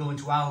reckon I'd be going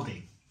to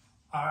Aldi.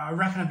 I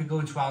reckon I'd be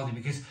going to Aldi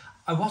because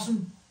I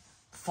wasn't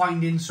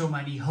finding so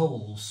many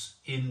holes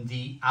in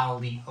the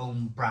Aldi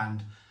own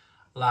brand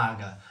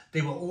lager.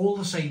 They were all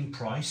the same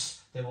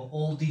price. They were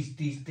all they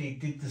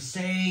did the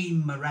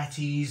same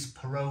Morettis,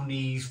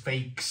 Peronis,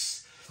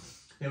 fakes.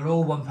 They were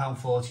all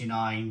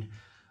 £1.49.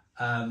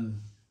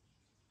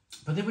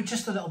 But they were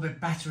just a little bit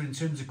better in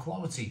terms of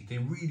quality. They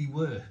really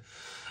were.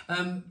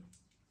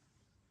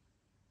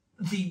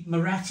 The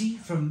Moretti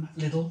from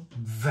Lidl,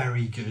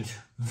 very good.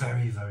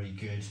 Very, very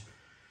good.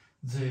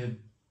 The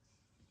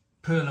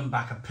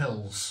Perlenbacher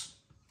Pils,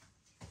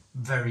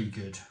 very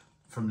good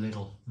from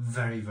Lidl.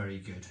 Very, very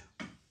good.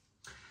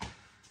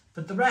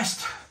 But the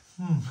rest,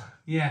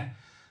 yeah,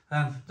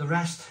 the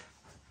rest,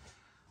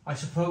 I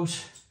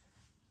suppose,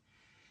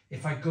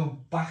 if I go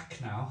back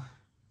now,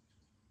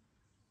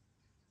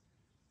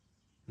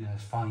 yeah,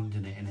 it's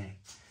finding it, innit?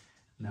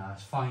 No,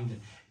 it's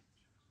finding.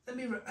 Let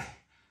me.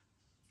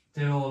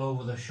 They're all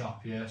over the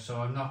shop, yeah.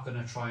 So I'm not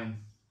going to try and.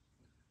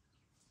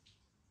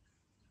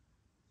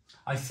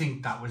 I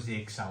think that was the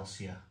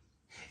Excelsior.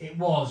 It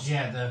was,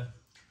 yeah.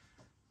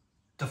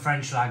 The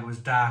French lager was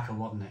darker,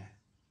 wasn't it?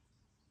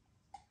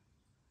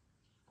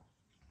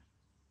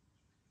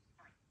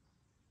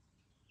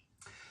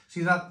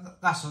 See,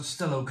 that's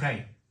still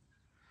okay.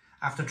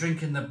 After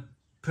drinking the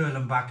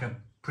Perlenbacher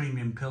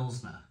Premium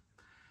Pilsner,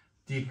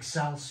 the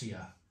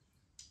Excelsior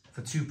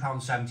for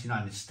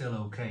 £2.79 is still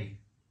okay.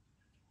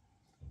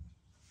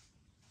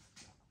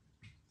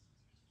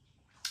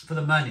 For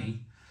the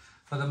money,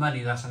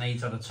 that's an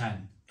 8 out of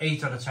 10.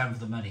 8 out of 10 for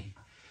the money.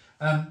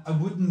 I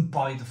wouldn't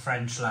buy the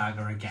French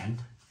lager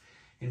again.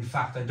 In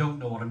fact, I don't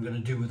know what I'm going to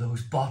do with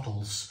those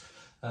bottles.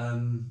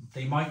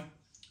 They might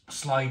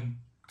slide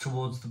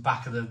towards the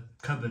back of the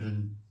cupboard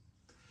and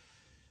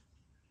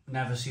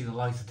never see the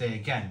light of day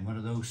again. One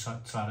of those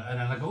and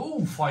then I go,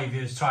 oh, 5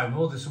 years time,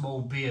 oh, there's some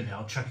old beer there,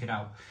 I'll chuck it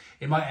out.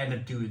 It might end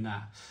up doing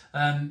that.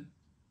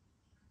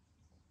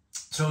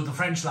 So the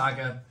French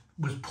lager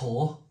was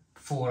poor,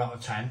 4 out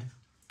of 10,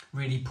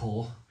 really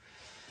poor.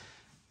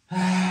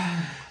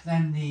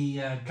 Then the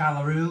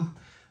Galereux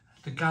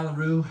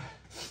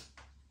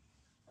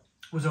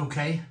was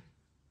okay.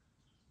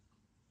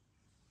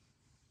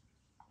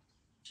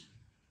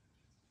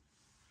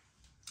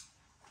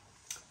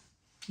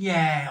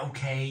 Yeah,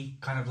 okay,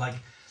 kind of like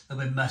a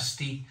little bit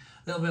musty,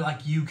 a little bit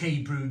like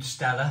UK brewed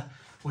Stella,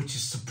 which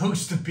is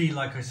supposed to be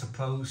like, I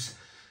suppose,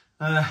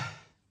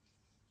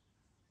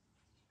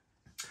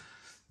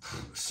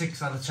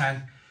 6 out of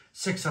 10.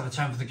 6 out of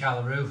 10 for the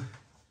Galereux.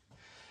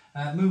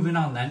 Moving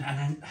on then, and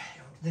then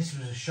this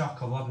was a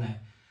shocker, wasn't it?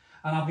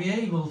 And I'll be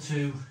able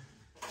to,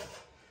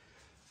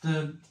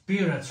 the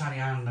Birra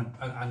Italiana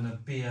and the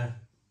beer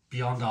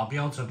Bionda, I'll be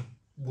able to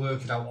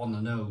work it out on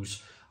the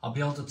nose. I'll be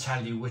able to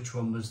tell you which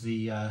one was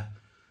the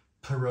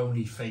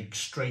Peroni fake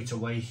straight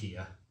away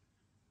here.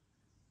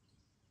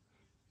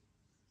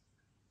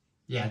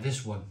 Yeah,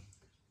 this one.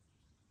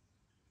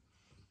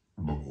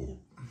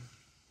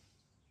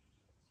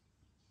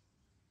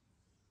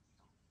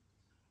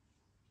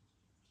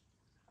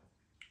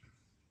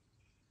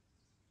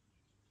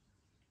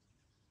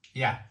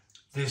 Yeah,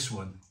 this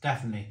one,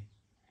 definitely.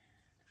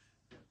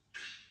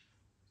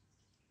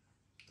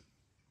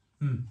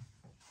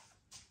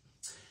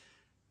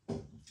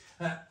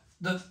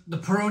 The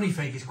Peroni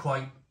fake is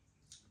quite,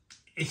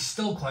 it's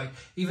still quite,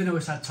 even though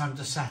it's had time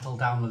to settle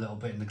down a little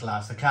bit in the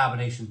glass, the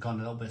carbonation's gone a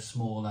little bit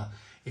smaller,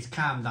 it's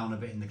calmed down a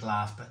bit in the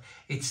glass, but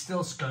it's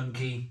still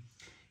skunky,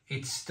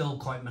 it's still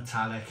quite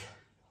metallic.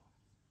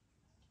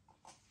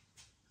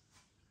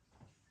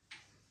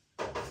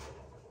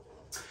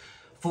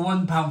 For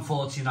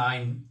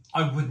 £1.49,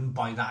 I wouldn't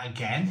buy that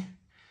again,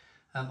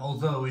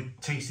 although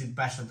it tasted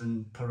better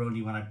than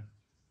Peroni when I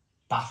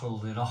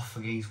battled it off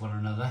against one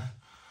another.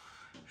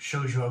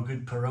 Shows you how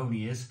good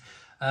Peroni is.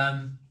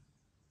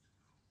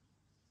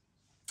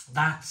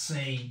 That's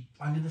a,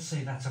 I'm going to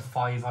say that's a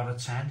 5 out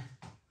of 10.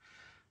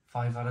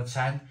 5 out of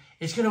 10.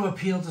 It's going to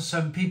appeal to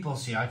some people,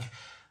 see,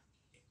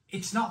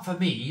 it's not for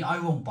me, I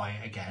won't buy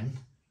it again.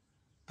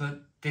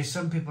 But there's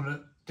some people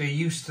that they're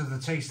used to the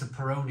taste of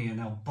Peroni and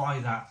they'll buy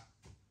that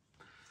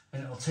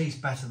and it'll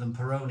taste better than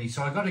Peroni.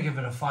 So I've got to give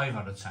it a 5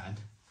 out of 10.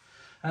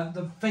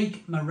 The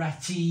fake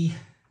Moretti,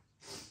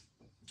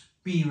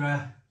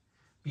 Birra,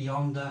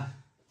 Bionda.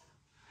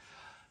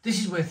 This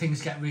is where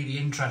things get really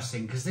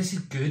interesting because this is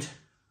good.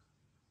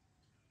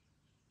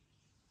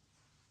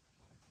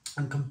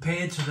 And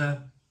compared to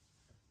the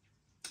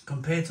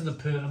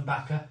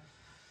Perlenbacher,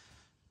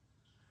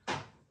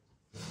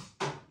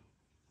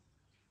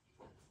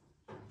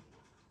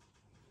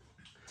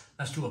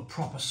 let's do a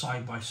proper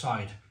side by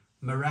side.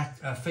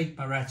 Fake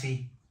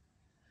Moretti,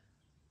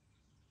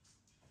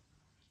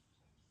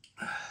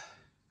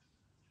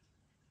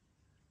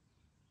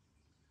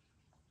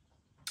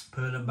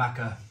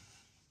 Perlenbacher,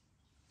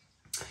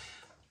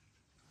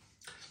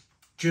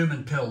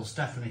 German Pils,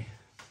 definitely.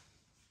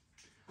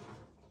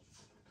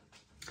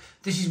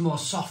 This is more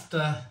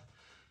softer.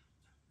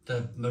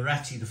 The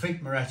Moretti, the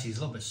fake Moretti is a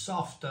little bit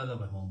softer, a little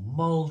bit more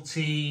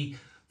malty,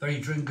 very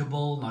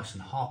drinkable, nice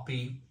and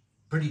hoppy,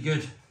 pretty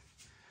good.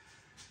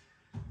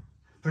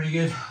 Pretty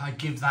good. I'd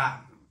give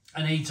that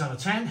an 8 out of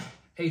 10.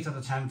 8 out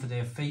of 10 for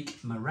their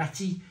fake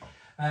Moretti.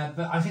 But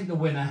I think the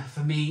winner, for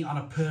me, on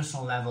a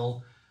personal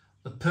level,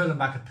 the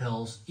Perlenbacher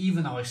Pils,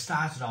 even though I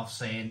started off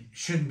saying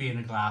shouldn't be in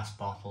a glass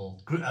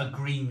bottle, a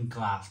green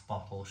glass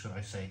bottle, should I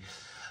say.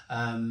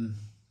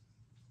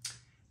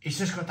 It's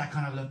just got that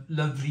kind of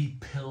lovely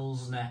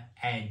Pilsner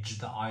edge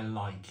that I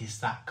like. It's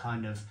that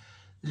kind of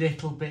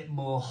little bit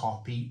more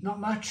hoppy. Not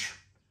much.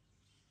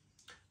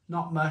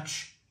 Not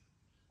much.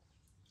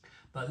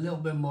 But a little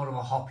bit more of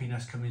a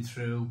hoppiness coming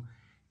through.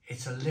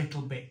 It's a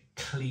little bit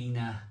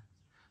cleaner.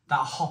 That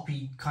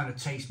hoppy kind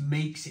of taste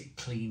makes it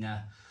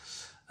cleaner.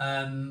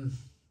 Yeah,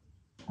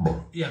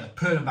 the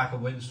Perlenbacher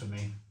wins for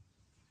me.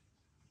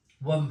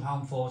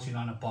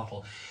 £1.49 a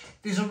bottle.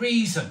 There's a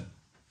reason.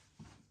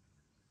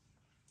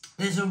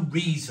 There's a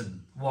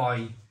reason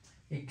why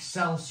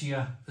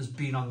Excelsior has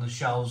been on the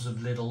shelves of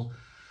Lidl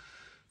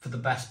for the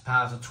best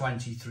part of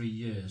 23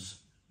 years.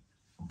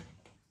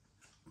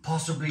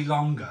 Possibly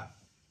longer.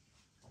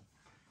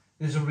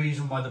 There's a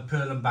reason why the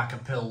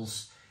Perlenbacher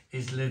Pils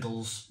is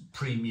Lidl's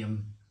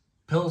premium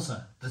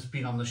Pilsner that's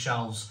been on the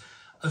shelves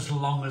as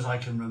long as I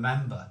can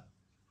remember.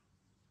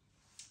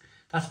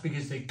 That's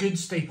because they're good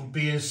staple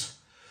beers.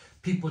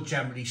 People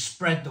generally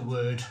spread the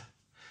word.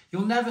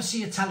 You'll never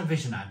see a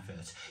television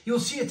advert. You'll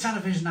see a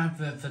television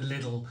advert for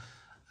Lidl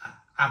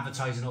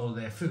advertising all of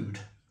their food,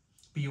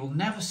 but you'll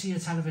never see a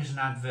television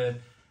advert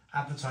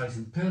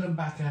advertising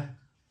Perlenbacher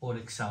or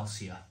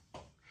Excelsior,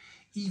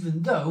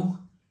 even though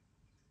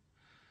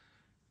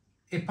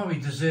it probably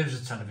deserves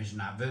a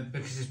television advert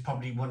because it's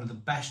probably one of the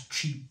best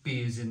cheap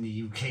beers in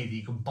the UK that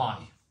you can buy.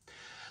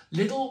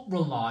 Lidl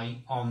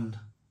rely on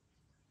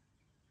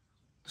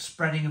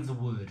spreading of the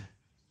word.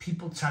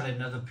 people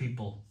telling other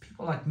people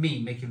like me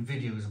making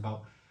videos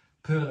about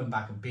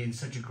Perlenbacher being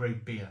such a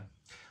great beer.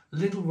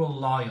 Lidl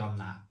rely on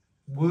that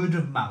word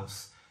of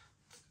mouth.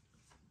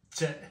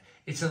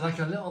 It's like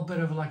a little bit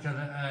of like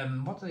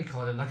a what do they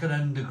call it? Like an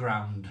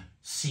underground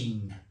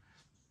scene.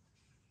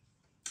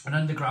 An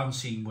underground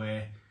scene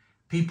where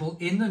people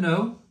in the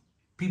know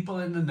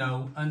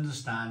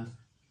understand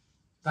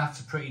that's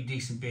a pretty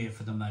decent beer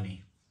for the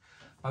money.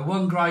 My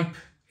one gripe,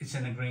 it's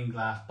in a green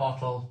glass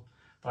bottle,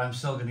 but I'm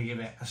still going to give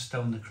it a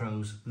Stone the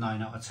Crows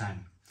 9 out of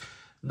 10.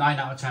 9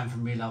 out of 10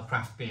 from Real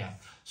Craft Beer.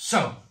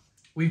 So,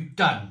 we've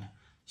done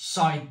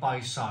side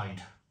by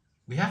side.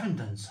 We haven't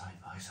done side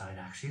by side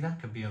actually.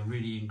 That could be a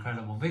really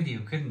incredible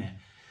video, couldn't it?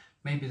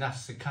 Maybe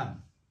that's to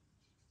come.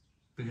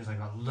 Because I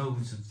got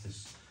loads of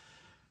this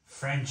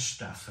French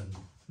stuff and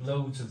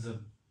loads of the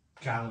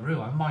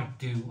Galereux. I might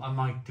do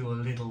a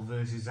Lidl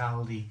versus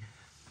Aldi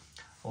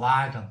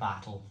lager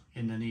battle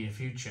in the near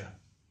future.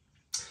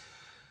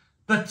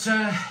 But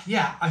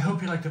yeah, I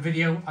hope you liked the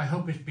video. I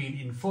hope it's been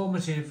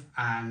informative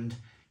and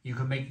you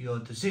can make your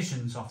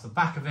decisions off the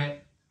back of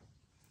it.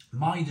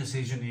 My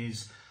decision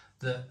is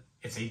that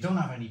if they don't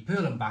have any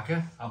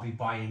Perlenbacher, I'll be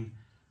buying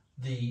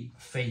the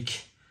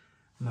fake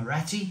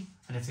Moretti.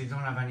 And if they don't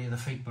have any of the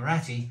fake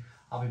Moretti,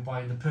 I'll be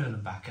buying the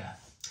Perlenbacher.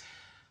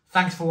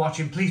 Thanks for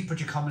watching. Please put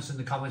your comments in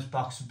the comments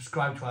box.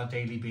 Subscribe to our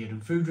daily beer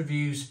and food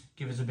reviews.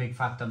 Give us a big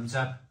fat thumbs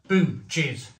up. Boom. Cheers.